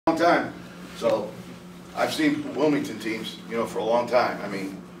time. So I've seen Wilmington teams, you know, for a long time. I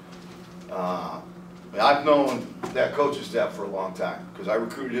mean, I've known that coaching staff for a long time because I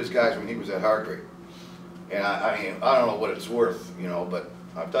recruited his guys when he was at Hargrave. And I mean, I don't know what it's worth, you know, but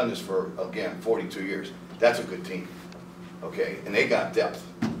I've done this for, again, 42 years. That's a good team, okay? And they got depth.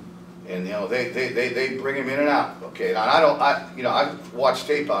 And, you know, they bring him in and out, okay? And I've watched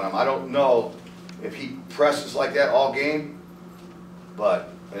tape on him. I don't know if he presses like that all game, but,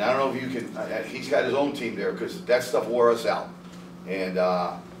 and I don't know if you can, he's got his own team there because that stuff wore us out. And,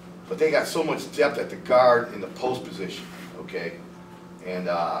 but they got so much depth at the guard in the post position, okay? And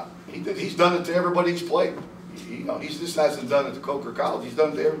he's done it to everybody he's played. You know, he just hasn't done it to Coker College. He's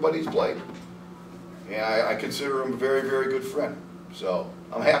done it to everybody he's played. And I consider him a very, very good friend. So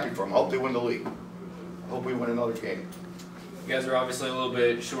I'm happy for him. I hope they win the league. I hope we win another game. You guys are obviously a little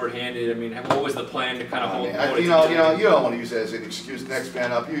bit short-handed. I mean, what was the plan to kind of hold it? You don't want to use that as an excuse. Next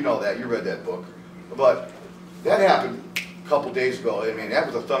man up. You know that. You read that book. But that happened a couple days ago. I mean, that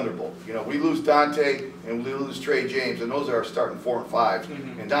was a thunderbolt. You know, we lose Dante and we lose Trey James, and those are our starting 4 and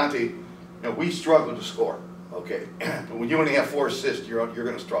 5s. And Dante, you know, we struggle to score. Okay, but when you only have 4 assists, you're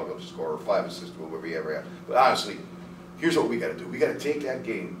going to struggle to score, or 5 assists, whatever you ever have. But honestly, here's what we got to do. We got to take that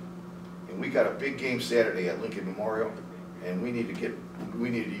game, and we got a big game Saturday at Lincoln Memorial, and we need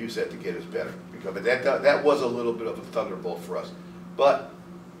to use that to get us better. But that was a little bit of a thunderbolt for us. But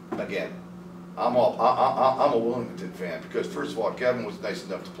again, I'm a Wilmington fan because first of all, Kevin was nice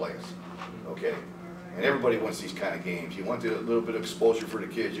enough to play us. Okay, and everybody wants these kind of games. You want a little bit of exposure for the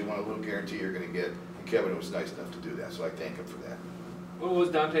kids. You want a little guarantee you're going to get. And Kevin was nice enough to do that, so I thank him for that. What was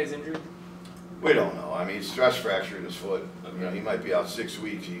Dante's injury? We don't know. I mean, stress fracture in his foot. Okay. You know, he might be out 6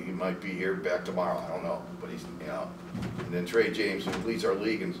 weeks. He might be here back tomorrow. I don't know. But he's, you know. And then Trey James, who leads our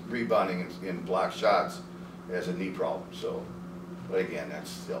league in rebounding and block shots, has a knee problem. So, but again, that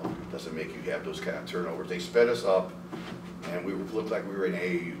still doesn't make you have those kind of turnovers. They sped us up, and we looked like we were an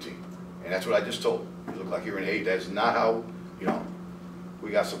AAU team. And that's what I just told him. You look like you're an AAU. That's not how, you know. We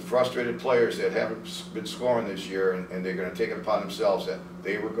got some frustrated players that haven't been scoring this year, and they're going to take it upon themselves that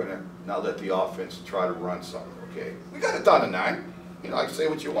they were going to not let the offense try to run something, okay? We got it down to 9. You know, I can say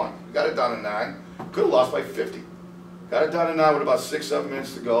what you want. We got it down to 9. Could have lost by 50. Got it down to 9 with about 6, 7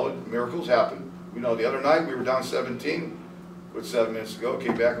 minutes to go. Miracles happen. You know, the other night we were down 17 with 7 minutes to go.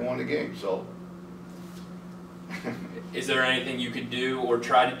 Came back and won the game, so. Is there anything you could do or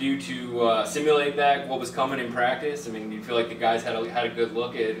try to do to simulate that, what was coming in practice? I mean, do you feel like the guys had a good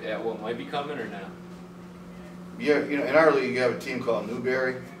look at what might be coming or no? Yeah, you know, in our league you have a team called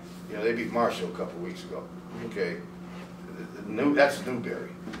Newberry. You know, they beat Marshall a couple weeks ago. Okay, that's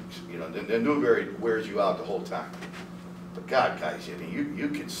Newberry. You know, the Newberry wears you out the whole time. But God, guys, I mean, you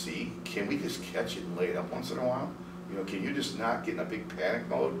can see. Can we just catch it and lay it up once in a while? You know, can you just not get in a big panic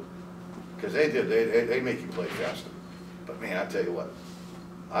mode? Because they make you play faster. But man, I tell you what,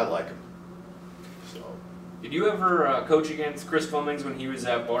 I like him. So. Did you ever coach against Chris Flemings when he was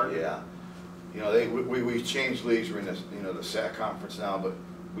at Barton? Yeah. You know, we changed leagues. We're in this, you know, the SAC conference now, but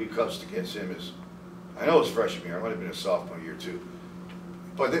we coached against him as, I know it was freshman year. I might have been a sophomore year too.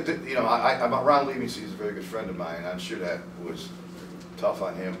 But you know, Ron Leavingseed is a very good friend of mine. I'm sure that was tough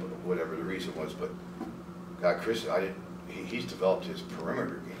on him, whatever the reason was. But God, Chris, he's developed his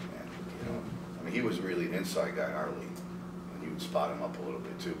perimeter game, man. You know, I mean, he was really an inside guy in our league. You would spot him up a little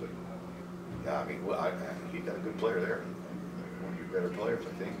bit too, but yeah, I mean, well, he got a good player there, one of your better players,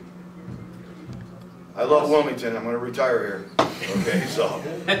 I think. I love Wilmington. I'm going to retire here. Okay, so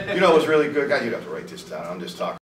you know, it was really good. God, you'd have to write this down. I'm just talking.